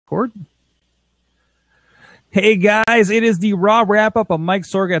Record. Hey guys, it is the Raw wrap-up of Mike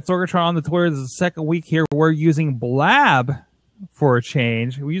Sorg at Sorgatron on the Twitter. This is the second week here. We're using Blab for a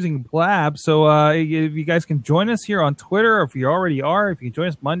change. We're using Blab, so if you guys can join us here on Twitter, or if you already are, if you can join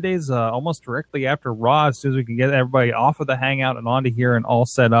us Mondays almost directly after Raw, as soon as we can get everybody off of the Hangout and onto here and all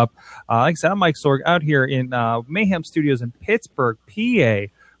set up. Like I said, I'm Mike Sorg out here in Mayhem Studios in Pittsburgh, PA.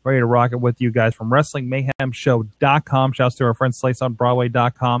 Ready to rock it with you guys from WrestlingMayhemShow.com. Shouts to our friends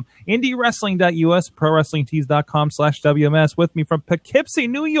SliceOnBroadway.com, IndieWrestling.us, ProWrestlingTees.com/WMS. With me from Poughkeepsie,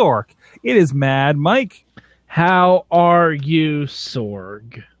 New York, it is Mad Mike. How are you,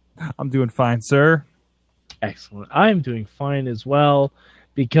 Sorg? I'm doing fine, sir. Excellent. I'm doing fine as well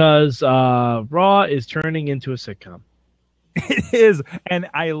because Raw is turning into a sitcom. It is, and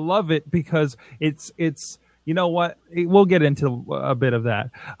I love it because it's. You know what? We'll get into a bit of that.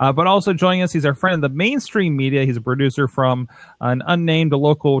 But also joining us, he's our friend in the mainstream media. He's a producer from an unnamed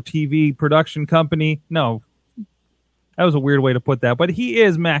local TV production company. No, that was a weird way to put that. But he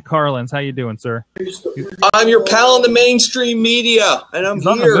is Matt Carlins. How you doing, sir? I'm your pal in the mainstream media, and I'm He's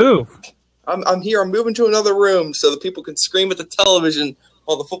here. On the move. I'm here. I'm moving to another room so that people can scream at the television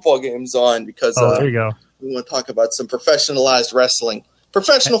while the football game's on because there you go. We want to talk about some professionalized wrestling.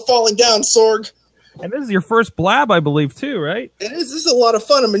 Professional falling down, Sorg. And this is your first Blab, I believe, too, right? It is. This is a lot of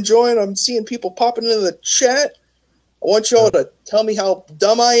fun. I'm seeing people popping into the chat. I want you all to tell me how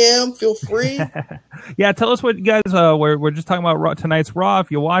dumb I am. Feel free. Yeah, tell us what you guys, we're just talking about tonight's Raw.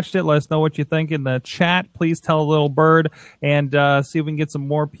 If you watched it, let us know what you think in the chat. Please tell a little bird and see if we can get some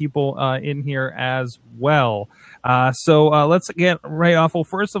more people in here as well. So let's get right off. Well,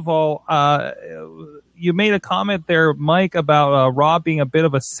 first of all, you made a comment there, Mike, about Raw being a bit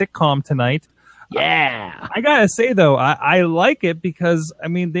of a sitcom tonight. Yeah. I gotta say, though, I like it because, I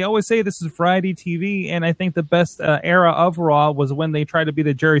mean, they always say this is variety TV, and I think the best era of Raw was when they tried to be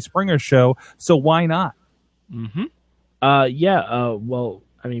the Jerry Springer show, so why not? Mm-hmm. Well,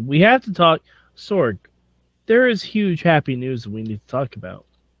 I mean, we have to talk. Sorg, there is huge happy news that we need to talk about.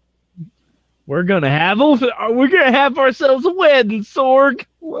 We're gonna have ourselves a wedding, Sorg.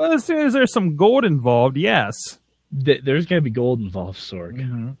 Well, as soon as there's some gold involved, yes. There's gonna be gold involved, Sorg.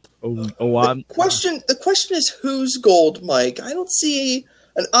 Mm-hmm. The question is whose gold, Mike? I don't see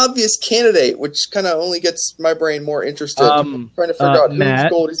an obvious candidate, which kind of only gets my brain more interested. Trying to figure out whose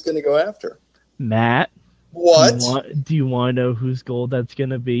gold he's going to go after. Matt, what? Do you want to know whose gold that's going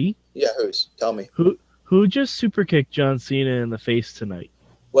to be? Yeah, whose? Tell me. Who just super kicked John Cena in the face tonight?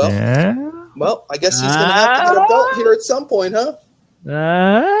 Well, I guess he's going to have to get a belt here at some point, huh?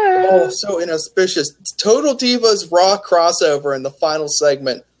 Oh, so inauspicious. Total Divas Raw crossover in the final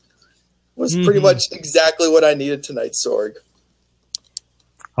segment was pretty much exactly what I needed tonight, Sorg.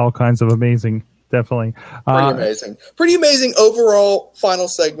 All kinds of amazing, definitely. Pretty amazing overall final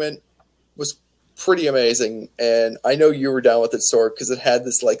segment was pretty amazing, and I know you were down with it, Sorg, because it had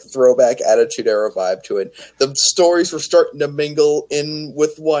this like throwback Attitude Era vibe to it. The stories were starting to mingle in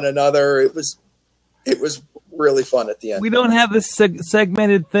with one another. It was really fun at the end. We don't have this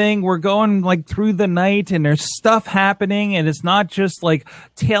segmented thing. We're going like through the night and there's stuff happening, and it's not just like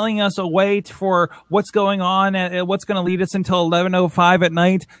tailing us away for what's going on and what's going to lead us until 11:05 at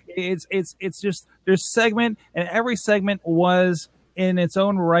night. It's just there's segment, and every segment was in its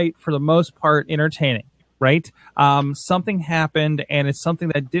own right for the most part entertaining. Right? Something happened, and it's something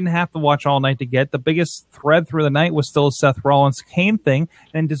that didn't have to watch all night to get. The biggest thread through the night was still Seth Rollins' Kane thing,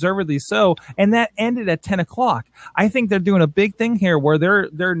 and deservedly so. And that ended at 10 o'clock. I think they're doing a big thing here where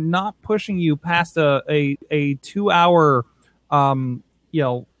they're not pushing you past a 2-hour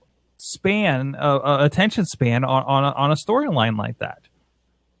span, attention span on a storyline like that.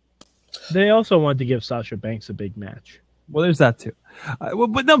 They also wanted to give Sasha Banks a big match. Well, there's that too.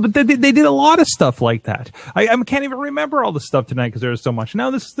 But they did a lot of stuff like that. I can't even remember all the stuff tonight because there was so much.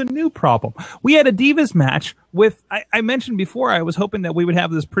 Now this is the new problem. We had a Divas match with, I mentioned before, I was hoping that we would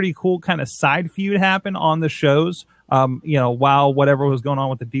have this pretty cool kind of side feud happen on the shows, while whatever was going on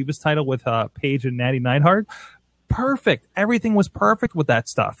with the Divas title with Paige and Natalya Neidhart. Perfect. Everything was perfect with that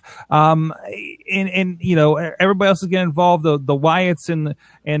stuff. And everybody else is getting involved. The Wyatts and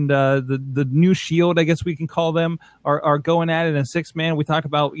the new Shield, I guess we can call them, are going at it in a 6-man. We talked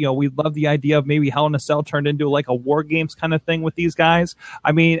about, we love the idea of maybe Hell in a Cell turned into like a War Games kind of thing with these guys.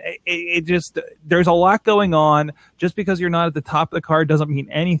 I mean, it just, there's a lot going on. Just because you're not at the top of the card doesn't mean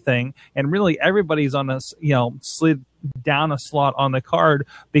anything. And really everybody's on this, slid down a slot on the card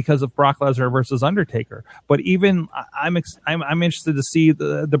because of Brock Lesnar versus Undertaker. But even I'm interested to see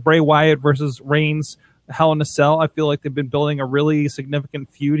the Bray Wyatt versus Reigns Hell in a Cell. I feel like they've been building a really significant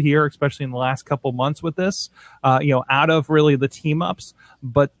feud here, especially in the last couple months with this. Out of really the team ups,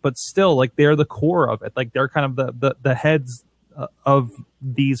 but still, like, they're the core of it. Like, they're kind of the heads of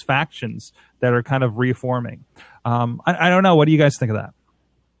these factions that are kind of reforming. I don't know. What do you guys think of that?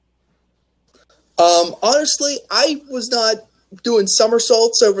 Honestly, I was not doing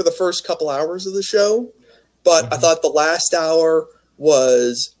somersaults over the first couple hours of the show, but I thought the last hour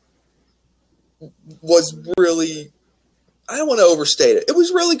was really, I don't want to overstate it. It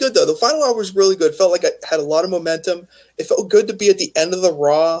was really good, though. The final hour was really good. It felt like I had a lot of momentum. It felt good to be at the end of the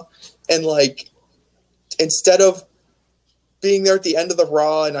Raw, and like, instead of being there at the end of the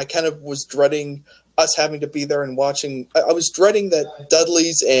Raw, and I kind of was dreading us having to be there and watching. I was dreading that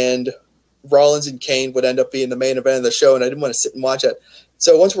Dudley's and Rollins and Kane would end up being the main event of the show, and I didn't want to sit and watch it.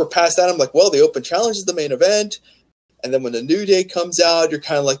 So once we're past that, I'm like, well, the Open Challenge is the main event. And then when the New Day comes out, you're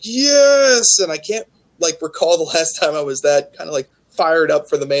kind of like, yes! And I can't like recall the last time I was that kind of like fired up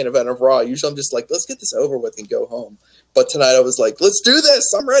for the main event of Raw. Usually I'm just like, let's get this over with and go home. But tonight I was like, let's do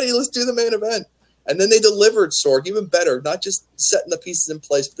this. I'm ready. Let's do the main event. And then they delivered, Sorg, even better. Not just setting the pieces in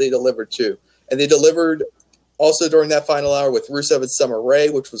place, but they delivered too. And they delivered also during that final hour with Rusev and Summer Rae,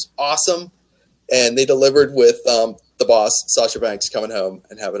 which was awesome. And they delivered with the boss, Sasha Banks, coming home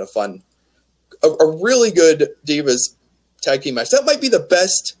and having a really good Divas tag team match. That might be the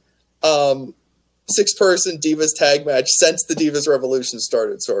best 6-person Divas tag match since the Divas Revolution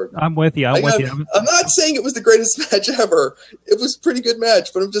started, Sorg. I'm with you. I'm not saying it was the greatest match ever. It was a pretty good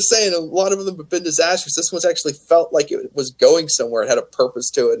match, but I'm just saying a lot of them have been disastrous. This one's actually felt like it was going somewhere. It had a purpose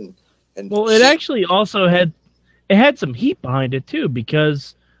to it. And it actually also had some heat behind it, too,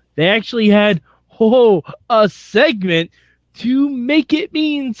 because they actually had a segment to make it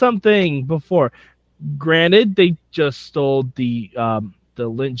mean something before. Granted, they just stole the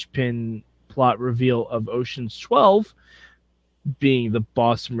linchpin plot reveal of Ocean's 12 being the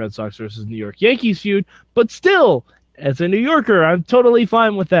Boston Red Sox versus New York Yankees feud, but still, as a New Yorker, I'm totally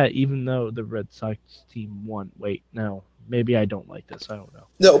fine with that, even though the Red Sox team won. Wait, no, maybe I don't like this. I don't know.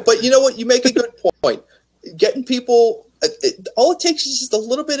 No, but you know what? You make a good point. Getting people... all it takes is just a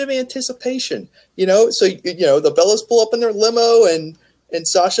little bit of anticipation, So the Bellas pull up in their limo, and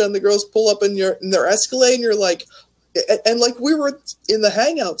Sasha and the girls pull up in their Escalade, and you're like, and like we were in the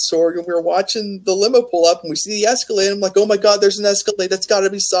Hangout, Sorg, and we were watching the limo pull up, and we see the Escalade. And I'm like, oh my god, there's an Escalade. That's got to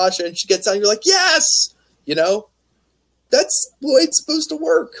be Sasha. And she gets out, and you're like, yes, that's the way it's supposed to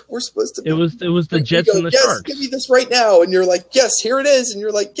work. We're supposed to. It was the Jets and the yes, Sharks. Give me this right now, and you're like, yes, here it is, and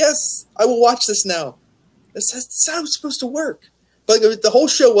you're like, yes, I will watch this now. That's how it's supposed to work. But the whole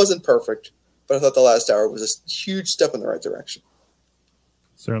show wasn't perfect, but I thought the last hour was a huge step in the right direction.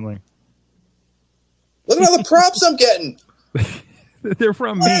 Certainly. Look at all the props I'm getting. They're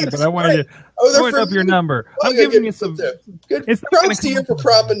from me, but I wanted to point up your number. Well, I'm giving you some. Good props to you for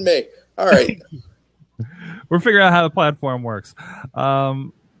propping me. All right. We're figuring out how the platform works.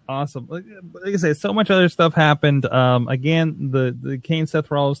 Awesome. Like I say, so much other stuff happened. Again, the Kane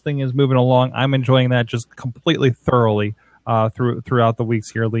Seth Rollins thing is moving along. I'm enjoying that just completely thoroughly throughout the weeks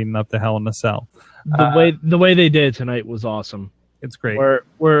here leading up to Hell in a Cell. The way they did it tonight was awesome. It's great.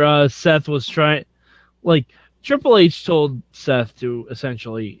 Where Seth was trying, like Triple H told Seth to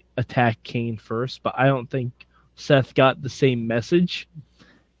essentially attack Kane first, but I don't think Seth got the same message.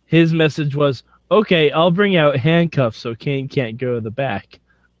 His message was, okay, I'll bring out handcuffs so Kane can't go to the back.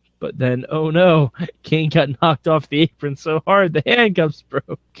 But then, oh no, Kane got knocked off the apron so hard the handcuffs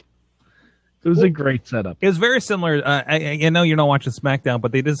broke. It was a great setup. It was very similar. I know you're not watching SmackDown,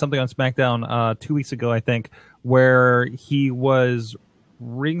 but they did something on SmackDown 2 weeks ago, I think, where he was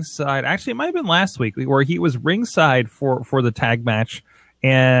ringside. Actually, it might have been last week, where he was ringside for the tag match,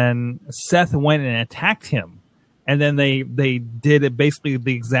 and Seth went and attacked him. And then they did it basically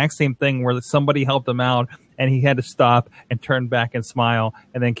the exact same thing where somebody helped him out, and he had to stop and turn back and smile,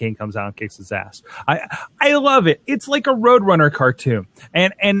 and then Kane comes out and kicks his ass. I love it. It's like a Roadrunner cartoon,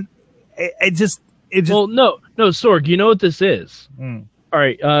 and it just. Well, no, Sorg. You know what this is? All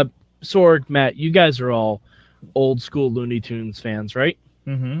right, Sorg, Matt, you guys are all old school Looney Tunes fans, right?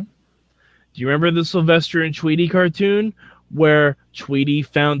 Mm-hmm. Do you remember the Sylvester and Tweety cartoon where Tweety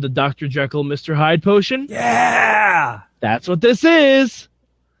found the Dr. Jekyll, Mr. Hyde potion? Yeah, that's what this is.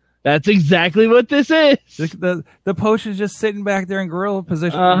 That's exactly what this is. The potion's just sitting back there in gorilla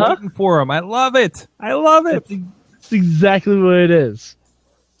position, waiting for him. I love it. That's exactly what it is.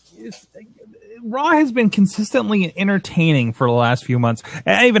 Raw has been consistently entertaining for the last few months.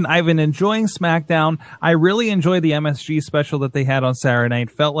 I've been enjoying SmackDown. I really enjoyed the MSG special that they had on Saturday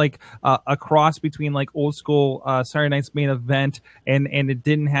night. Felt like a cross between like old school Saturday night's main event, and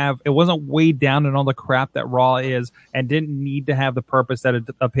it wasn't weighed down in all the crap that Raw is, and didn't need to have the purpose that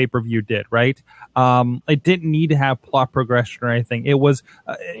a pay-per-view did, right? It didn't need to have plot progression or anything. It was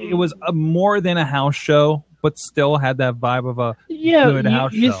more than a house show, but still had that vibe of a good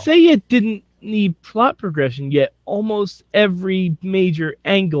house show. You say it didn't need plot progression, yet almost every major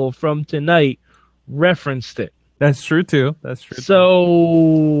angle from tonight referenced it. That's true too.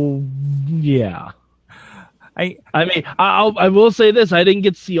 So, yeah. I mean, I will say this: I didn't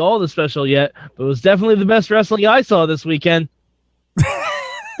get to see all the special yet, but it was definitely the best wrestling I saw this weekend.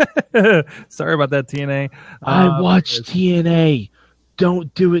 Sorry about that, TNA. I watched TNA.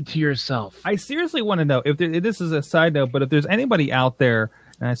 Don't do it to yourself. I seriously want to know if this is a side note, but if there's anybody out there,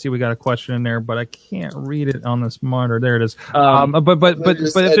 and I see we got a question in there, but I can't read it on this monitor. There it is. But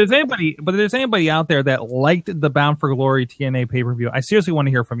if there's anybody out there that liked the Bound for Glory TNA pay-per-view, I seriously want to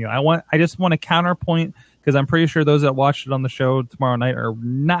hear from you. I just want to counterpoint, because I'm pretty sure those that watched it on the show tomorrow night are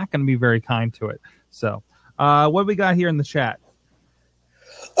not going to be very kind to it. So, what do we got here in the chat?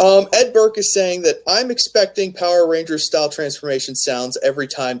 Ed Burke is saying that I'm expecting Power Rangers style transformation sounds every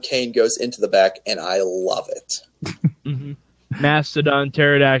time Kane goes into the back, and I love it. Mm-hmm. Mastodon,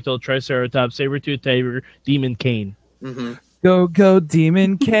 Pterodactyl, Triceratops, Saber-tooth Tiger, Demon Kane. Mm-hmm. Go,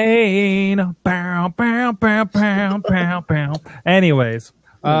 Demon Kane. Bow, bow, bow, bow, bow, bow. Anyways.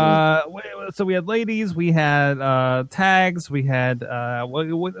 So we had ladies, we had tags, we had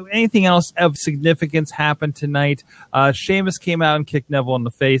anything else of significance happened tonight. Sheamus came out and kicked Neville in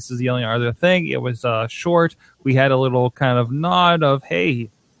the face is the only other thing. It was short. We had a little kind of nod of, hey,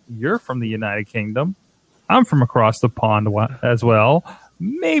 you're from the United Kingdom. I'm from across the pond as well.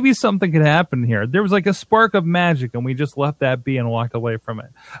 Maybe something could happen here. There was like a spark of magic, and we just left that be and walked away from it.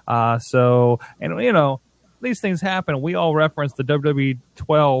 These things happen. We all referenced the WWE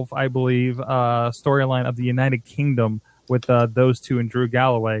 12, I believe, storyline of the United Kingdom with those two and Drew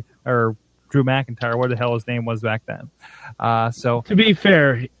Galloway, or Drew McIntyre, what the hell his name was back then. To be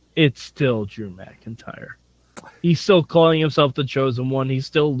fair, it's still Drew McIntyre. He's still calling himself the Chosen One. He's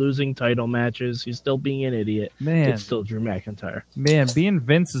still losing title matches. He's still being an idiot. Man, it's still Drew McIntyre. Man, being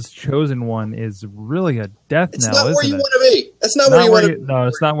Vince's Chosen One is really a death knell, isn't it? It's not where you want to be. That's not where you want to be. No,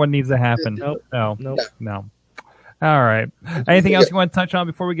 it's not what needs to happen. Nope. No. All right. Anything else you want to touch on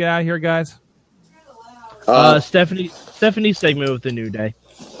before we get out of here, guys? Stephanie's segment with the New Day.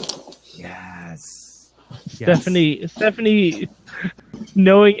 Yes. Stephanie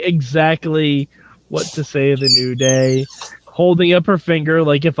knowing exactly what to say of the New Day, holding up her finger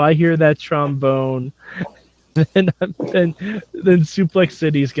like, if I hear that trombone, then Suplex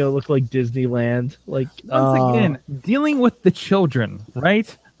City is gonna look like Disneyland. Like, once again, dealing with the children,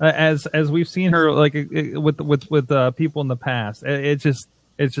 right? As we've seen her like with people in the past, it's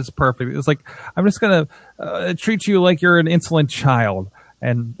just perfect. It's like, I'm just gonna treat you like you're an insolent child,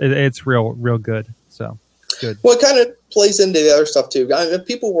 and it's real good. So good. Well, it kind of plays into the other stuff too. I mean,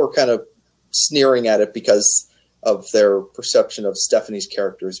 people were kind of sneering at it because of their perception of Stephanie's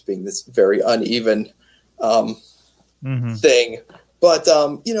character as being this very uneven thing. But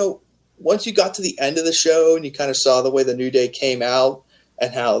once you got to the end of the show and you kind of saw the way the New Day came out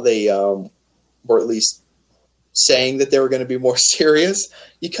and how they were at least saying that they were going to be more serious,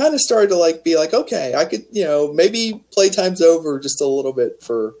 you kind of started to be like, okay, I could, maybe playtime's over just a little bit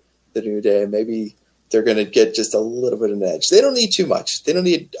for the New Day. Maybe they're going to get just a little bit of an edge. They don't need too much. They don't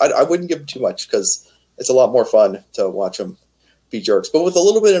need. I wouldn't give them too much because it's a lot more fun to watch them be jerks. But with a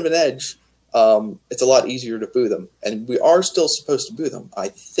little bit of an edge, it's a lot easier to boo them. And we are still supposed to boo them. I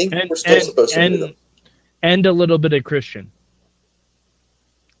think we're still supposed to boo them. And a little bit of Christian.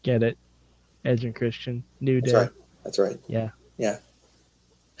 Get it? Edge and Christian. New Day. That's right. Yeah.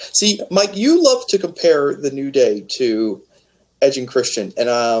 See, Mike, you love to compare the New Day to Edge and Christian, and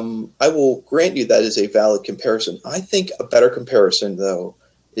I will grant you that is a valid comparison. I think a better comparison, though,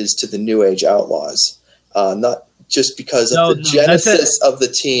 is to the New Age Outlaws. Not just because of the genesis of the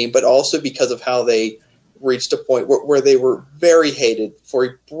team, but also because of how they reached a point where they were very hated for a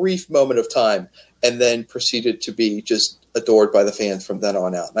brief moment of time and then proceeded to be just adored by the fans from then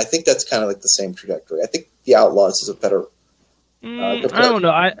on out. And I think that's kind of like the same trajectory. I think the Outlaws is a better I don't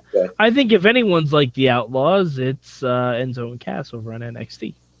know. I think if anyone's like the Outlaws, it's Enzo and Cass over on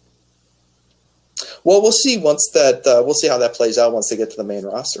NXT. Well, we'll see once that we'll see how that plays out once they get to the main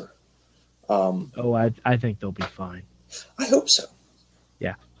roster. I think they'll be fine. I hope so.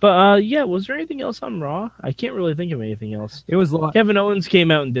 Yeah. But yeah, was there anything else on Raw? I can't really think of anything else. It was a lot. Kevin Owens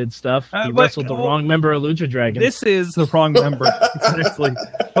came out and did stuff. He wrestled the wrong member of Lucha Dragon. This is the wrong member. Exactly.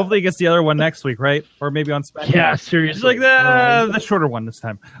 Hopefully he gets the other one next week, right? Or maybe on SmackDown. Yeah, seriously. It's like the shorter one this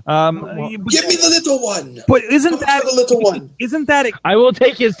time. Give me the little one. But isn't that the little one? Isn't that I will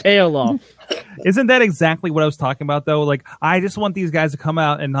take his tail off. Isn't that exactly what I was talking about, though? Like, I just want these guys to come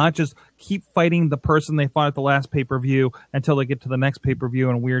out and not just keep fighting the person they fought at the last pay-per-view until they get to the next pay-per-view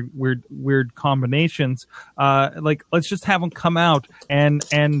and weird combinations. Like, let's just have them come out and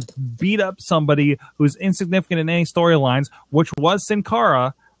beat up somebody who's insignificant in any storylines, which was Sin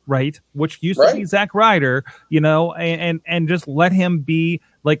Cara, right? Which used to be Zack Ryder, you know, and just let him be,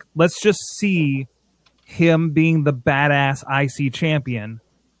 like, let's just see him being the badass IC champion.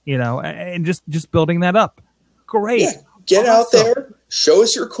 You know, and just building that up. Great. Yeah, get out there, show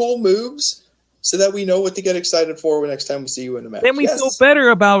us your cool moves so that we know what to get excited for next time we see you in a match. Then we feel better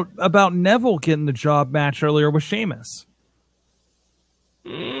about Neville getting the job match earlier with Sheamus.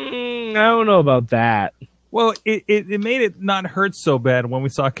 I don't know about that. Well, it made it not hurt so bad when we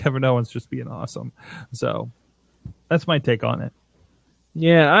saw Kevin Owens just being awesome. So that's my take on it.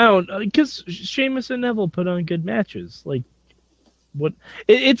 Yeah, I don't, because Sheamus and Neville put on good matches. Like, what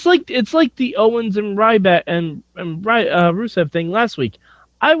it's like the Owens and Ryback and Rusev thing last week.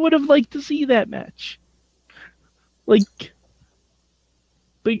 I would have liked to see that match. Like,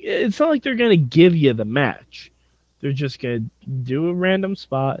 but it's not like they're gonna give you the match. They're just gonna do a random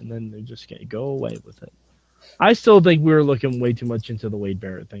spot and then they're just gonna go away with it. I still think we're looking way too much into the Wade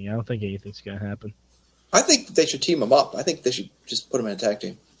Barrett thing. I don't think anything's gonna happen. I think they should team them up. I think they should just put them in a tag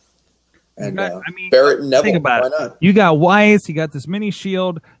team. And Barrett and Neville, think about it. Not? You got Weiss, you got this mini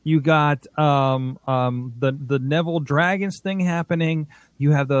shield, you got the Neville Dragons thing happening,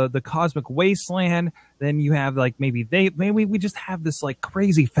 you have the Cosmic Wasteland, then you have like maybe we just have this like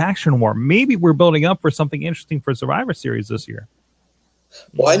crazy faction war. Maybe we're building up for something interesting for Survivor Series this year.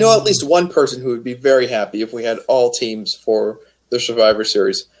 Well, I know at least one person who would be very happy if we had all teams for the Survivor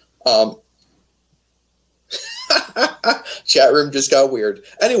Series. Chat room just got weird.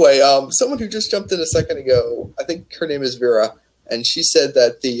 Anyway, someone who just jumped in a second ago, I think her name is Vera, and she said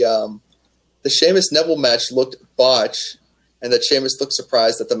that the Sheamus Neville match looked botched, and that Sheamus looked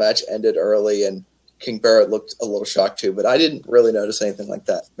surprised that the match ended early, and King Barrett looked a little shocked too. But I didn't really notice anything like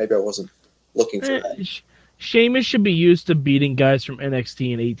that. Maybe I wasn't looking for that. Sheamus should be used to beating guys from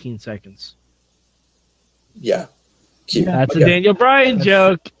NXT in 18 seconds. Yeah. That's a Daniel Bryan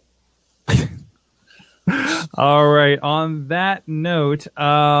joke. All right. On that note,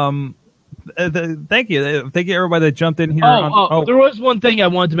 thank you everybody that jumped in here. There was one thing I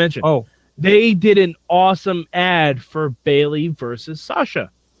wanted to mention. Oh, they did an awesome ad for Bayley versus Sasha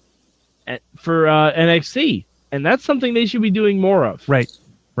for NXT, and that's something they should be doing more of. Right.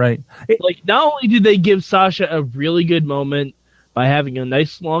 Like, not only did they give Sasha a really good moment by having a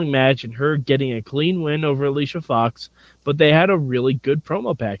nice long match and her getting a clean win over Alicia Fox, but they had a really good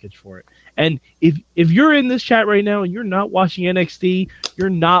promo package for it. And if you're in this chat right now and you're not watching NXT,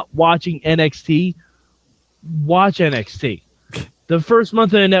 watch NXT. The first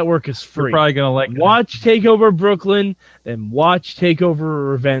month of the network is free. You're probably gonna watch Takeover Brooklyn, then watch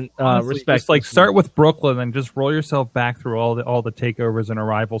Takeover Event. Respect. Just like start with Brooklyn and just roll yourself back through all the takeovers and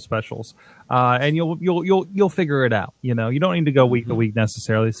arrival specials, and you'll figure it out. You know, you don't need to go week to week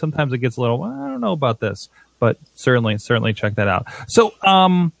necessarily. Sometimes it gets a little. Well, I don't know about this, but certainly check that out. So,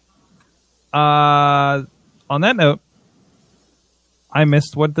 on that note, I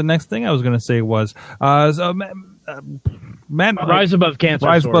missed what the next thing I was going to say was. Matt, Rise Above Cancer.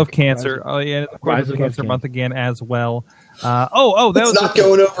 Rise Above Cancer. Oh yeah, of course, Rise Cancer Month again as well. That it's not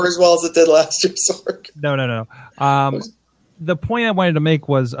going over as well as it did last year, Sorg. No. The point I wanted to make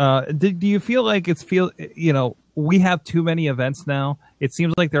was, do you feel like we have too many events now? It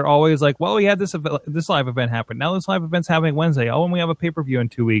seems like they're always like, well, we had this live event happen. Now this live event's happening Wednesday. Oh, and we have a pay-per-view in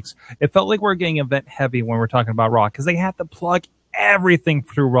 2 weeks. It felt like we're getting event heavy when we're talking about Raw because they had to plug everything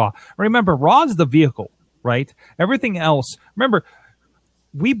through Raw. Remember, Raw's the vehicle, right? Everything else. Remember,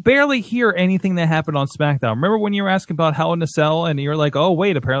 we barely hear anything that happened on SmackDown. Remember when you were asking about Hell in a Cell and you're like, oh,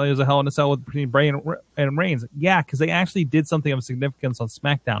 wait, apparently there's a Hell in a Cell between Bray and Reigns. Yeah, because they actually did something of significance on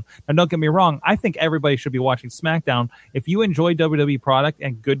SmackDown. Now, don't get me wrong. I think everybody should be watching SmackDown. If you enjoy WWE product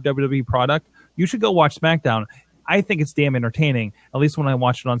and good WWE product, you should go watch SmackDown. I think it's damn entertaining, at least when I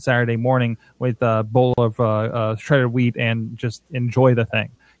watch it on Saturday morning with a bowl of shredded wheat and just enjoy the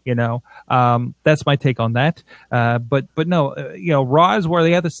thing. You know, that's my take on that. But no, Raw is where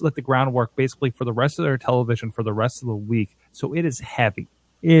they have to let the groundwork basically for the rest of their television for the rest of the week. So it is heavy.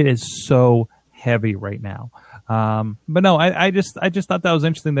 It is so heavy right now. But no, I just thought that was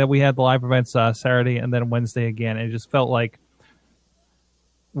interesting that we had the live events Saturday and then Wednesday again. It just felt like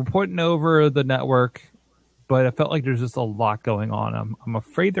we're putting over the network, but it felt like there's just a lot going on. I'm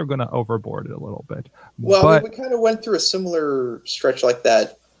afraid they're going to overboard it a little bit. Well, but, we kind of went through a similar stretch like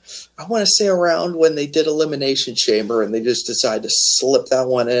that. I want to say around when they did Elimination Chamber and they just decided to slip that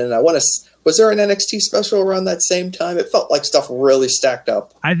one in. Was there an NXT special around that same time? It felt like stuff really stacked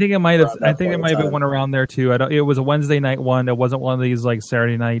up. I think it might have. I think there might have been one around there too. It was a Wednesday night one. It wasn't one of these like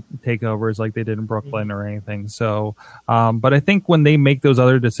Saturday night takeovers like they did in Brooklyn or anything. So, but I think when they make those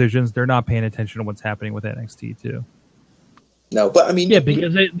other decisions, they're not paying attention to what's happening with NXT too. No, but I mean, yeah,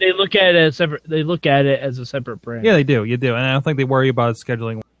 because they look at it as separate. They look at it as a separate brand. Yeah, they do. You do, and I don't think they worry about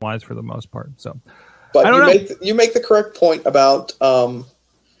scheduling wise for the most part. So, but you make the correct point about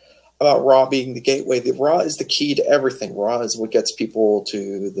Raw being the gateway. The Raw is the key to everything. Raw is what gets people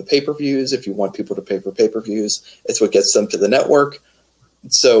to the pay-per-views. If you want people to pay for pay-per-views, it's what gets them to the network.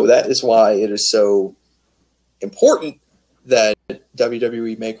 So that is why it is so important that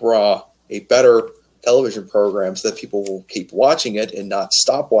WWE make Raw a better television program so that people will keep watching it and not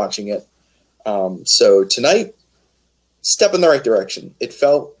stop watching it. So tonight, step in the right direction. It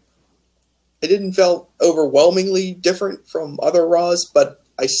didn't feel overwhelmingly different from other Raws, but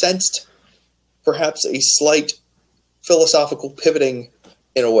I sensed perhaps a slight philosophical pivoting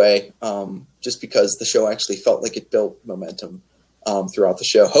in a way, just because the show actually felt like it built momentum throughout the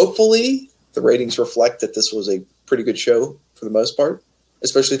show. Hopefully, the ratings reflect that this was a pretty good show for the most part,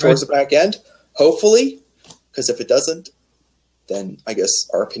 especially towards the back end. Hopefully, because if it doesn't, then I guess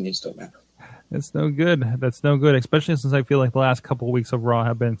our opinions don't matter. It's no good. That's no good, especially since I feel like the last couple of weeks of Raw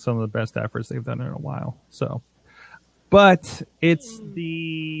have been some of the best efforts they've done in a while. So, but it's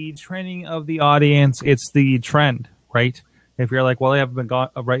the training of the audience. It's the trend, right? If you're like, well, they haven't been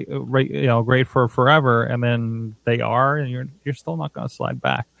great for forever, and then they are, and you're still not going to slide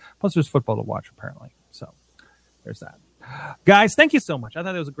back. Plus, there's football to watch apparently. So, there's that. Guys, thank you so much. I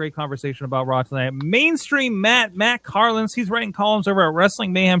thought it was a great conversation about Raw tonight. Mainstream Matt Carlins, he's writing columns over at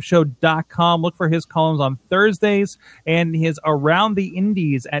WrestlingMayhemShow.com. Look for his columns on Thursdays and his Around the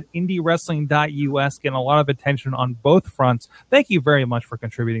Indies at IndieWrestling.us. Getting a lot of attention on both fronts. Thank you very much for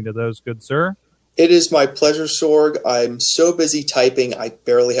contributing to those, good sir. It is my pleasure, Sorg. I'm so busy typing, I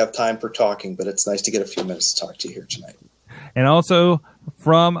barely have time for talking, but it's nice to get a few minutes to talk to you here tonight. And also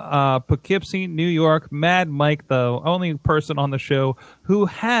from Poughkeepsie, New York, Mad Mike, the only person on the show who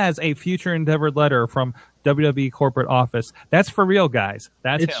has a future endeavor letter from WWE corporate office. That's for real, guys.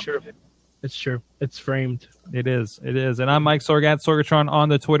 That's It's true. It's true. It's framed. It is. It is. And I'm Mike Sorg at Sorgatron on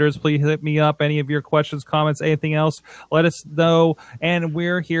the Twitters. Please hit me up. Any of your questions, comments, anything else, let us know. And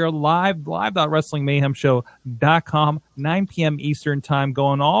we're here live.WrestlingMayhemShow.com, 9 p.m. Eastern time,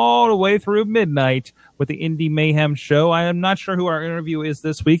 going all the way through midnight with the Indie Mayhem Show. I am not sure who our interview is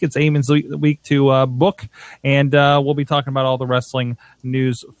this week. It's Eamon's week to book. And we'll be talking about all the wrestling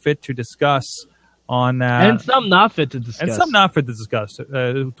news fit to discuss on that. And some not fit to discuss.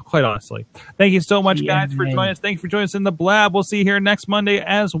 Quite honestly. Thank you so much, guys, for joining us. Thank you for joining us in the Blab. We'll see you here next Monday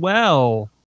as well.